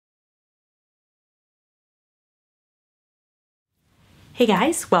Hey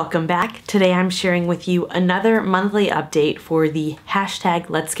guys, welcome back. Today I'm sharing with you another monthly update for the hashtag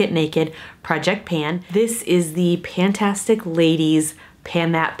Let's Get Naked Project Pan. This is the Pantastic Ladies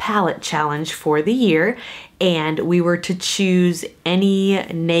Pan That Palette Challenge for the year, and we were to choose any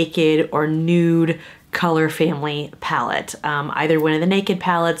naked or nude color family palette, either one of the naked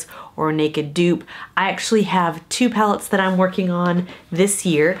palettes or naked dupe. I actually have two palettes that I'm working on this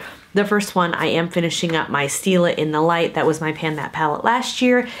year. The first one, I am finishing up my Stila in the Light. That was my Pan That palette last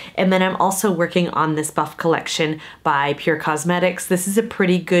year. And then I'm also working on this Buff collection by Pure Cosmetics. This is a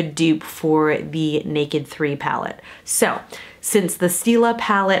pretty good dupe for the Naked 3 palette. So, since the Stila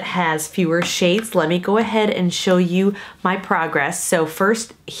palette has fewer shades, let me go ahead and show you my progress. So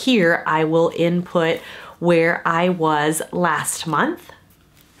first here, I will input where I was last month.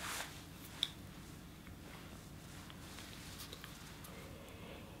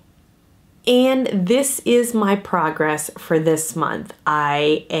 And this is my progress for this month.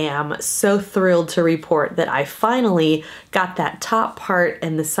 I am so thrilled to report that I finally got that top part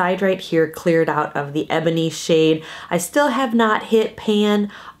and the side right here cleared out of the ebony shade. I still have not hit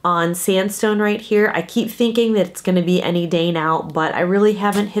pan on sandstone right here. I keep thinking that it's gonna be any day now, but I really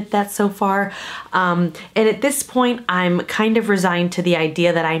haven't hit that so far. And at this point, I'm kind of resigned to the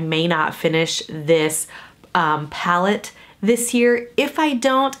idea that I may not finish this palette this year. If I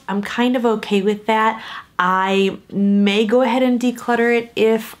don't, I'm kind of okay with that. I may go ahead and declutter it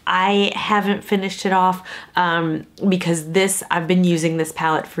if I haven't finished it off, because I've been using this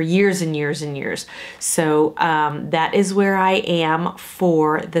palette for years and years and years. So that is where I am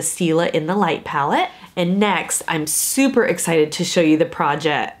for the Stila in the Light palette. And next, I'm super excited to show you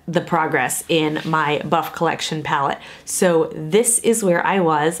the progress in my Buff collection palette. So this is where I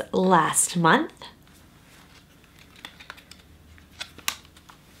was last month.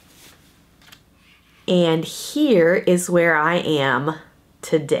 And here is where I am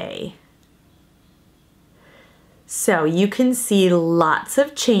today. So you can see lots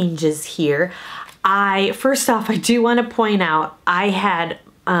of changes here. First off, I do want to point out, I had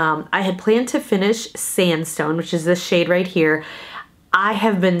planned to finish Sandstone, which is this shade right here. I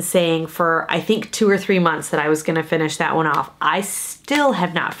have been saying for, I think, 2 or 3 months that I was going to finish that one off. I still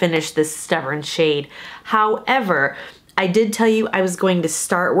have not finished this Stubborn shade. However, I did tell you I was going to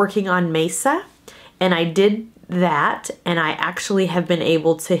start working on Mesa. And I did that, and I actually have been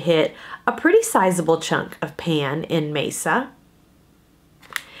able to hit a pretty sizable chunk of pan in Mesa.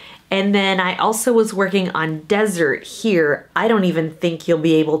 And then I also was working on Desert here. I don't even think you'll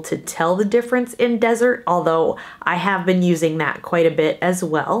be able to tell the difference in Desert, although I have been using that quite a bit as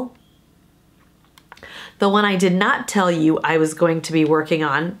well. The one I did not tell you I was going to be working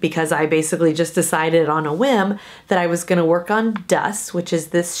on, because I basically just decided on a whim that I was going to work on Dust, which is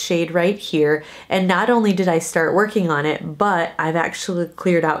this shade right here. And not only did I start working on it, but I've actually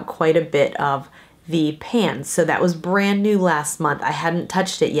cleared out quite a bit of the pan. So that was brand new last month. I hadn't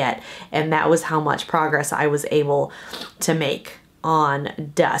touched it yet, and that was how much progress I was able to make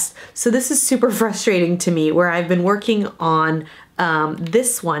on Dust. So this is super frustrating to me, where I've been working on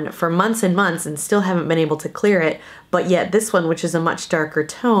this one for months and months and still haven't been able to clear it, but yet this one, which is a much darker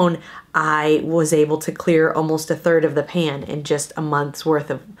tone, I was able to clear almost a third of the pan in just a month's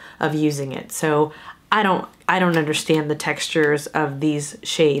worth of using it. So I don't understand the textures of these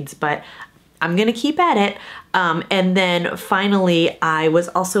shades, but I'm gonna keep at it. And then finally, I was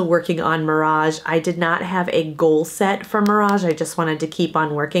also working on Mirage. I did not have a goal set for Mirage. I just wanted to keep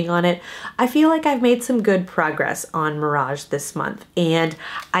on working on it. I feel like I've made some good progress on Mirage this month, and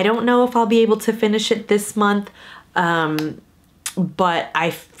I don't know if I'll be able to finish it this month, but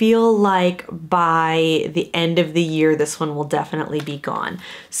I feel like by the end of the year, this one will definitely be gone.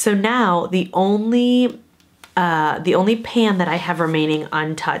 So now the only pan that I have remaining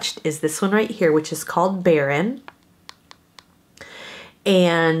untouched is this one right here, which is called Barren.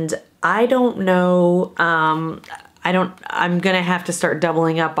 And I don't know, I'm gonna have to start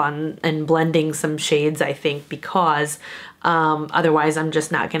doubling up on and blending some shades, I think, because otherwise I'm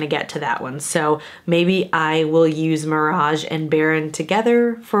just not gonna get to that one. So maybe I will use Mirage and Barren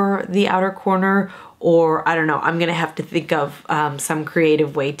together for the outer corner, or I don't know, I'm gonna have to think of some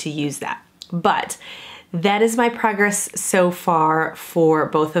creative way to use that. But that is my progress so far for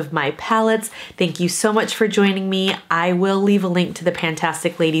both of my palettes. Thank you so much for joining me. I will leave a link to the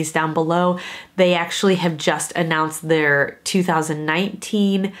Pantastic Ladies down below. They actually have just announced their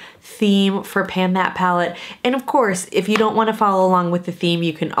 2019 theme for Pan That palette. And of course, if you don't want to follow along with the theme,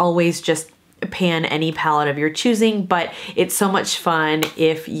 you can always just pan any palette of your choosing, but it's so much fun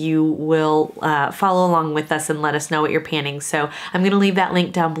if you will follow along with us and let us know what you're panning. So I'm gonna leave that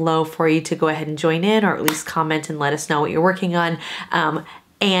link down below for you to go ahead and join in, or at least comment and let us know what you're working on.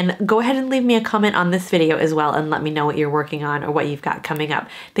 And go ahead and leave me a comment on this video as well and let me know what you're working on or what you've got coming up.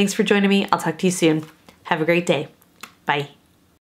 Thanks for joining me. I'll talk to you soon. Have a great day. Bye.